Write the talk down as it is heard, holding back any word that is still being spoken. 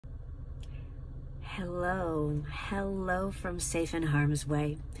Hello from Safe in Harm's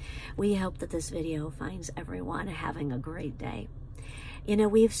Way. We hope that this video finds everyone having a great day. You know,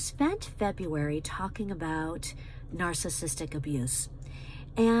 we've spent February talking about narcissistic abuse,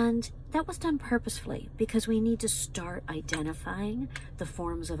 and that was done purposefully because we need to start identifying the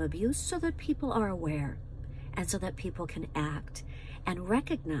forms of abuse so that people are aware and so that people can act and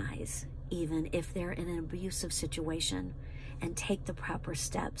recognize even if they're in an abusive situation and take the proper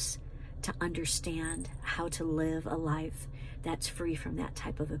steps to understand how to live a life that's free from that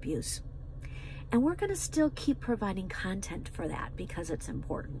type of abuse. And we're going to still keep providing content for that because it's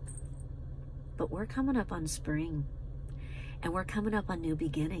important. But we're coming up on spring, and we're coming up on new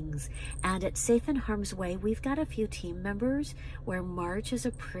beginnings. And at Safe in Harm's Way, we've got a few team members where March is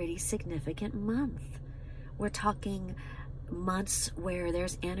a pretty significant month. We're talking months where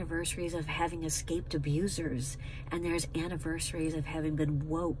there's anniversaries of having escaped abusers, and there's anniversaries of having been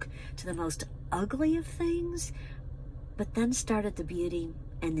woke to the most ugly of things, but then started the beauty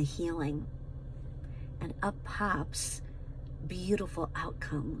and the healing, and up pops beautiful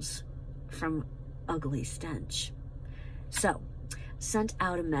outcomes from ugly stench. So sent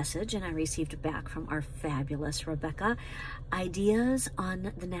out a message, and I received back from our fabulous Rebecca ideas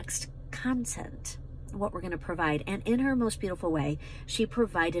on the next content, what we're going to provide. And in her most beautiful way, she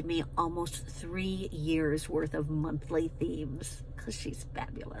provided me almost 3 years worth of monthly themes because she's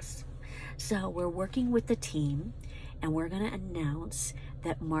fabulous. So we're working with the team, and we're going to announce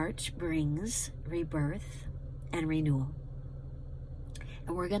that March brings rebirth and renewal.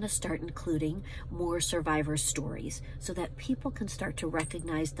 And we're going to start including more survivor stories so that people can start to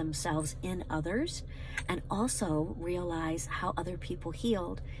recognize themselves in others and also realize how other people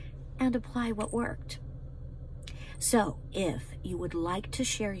healed and apply what worked. So if you would like to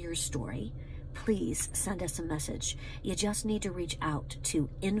share your story, please send us a message. You just need to reach out to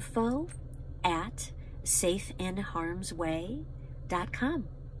info@safeinharmsway.com,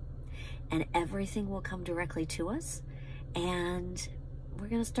 and everything will come directly to us, and we're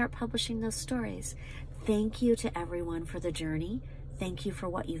going to start publishing those stories. Thank you to everyone for the journey. Thank you for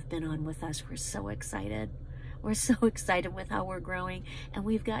what you've been on with us. We're so excited. We're so excited with how we're growing, and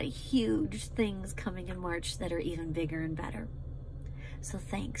we've got huge things coming in March that are even bigger and better. So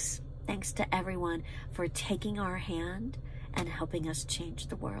thanks. Thanks to everyone for taking our hand and helping us change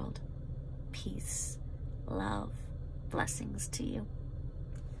the world. Peace, love, blessings to you.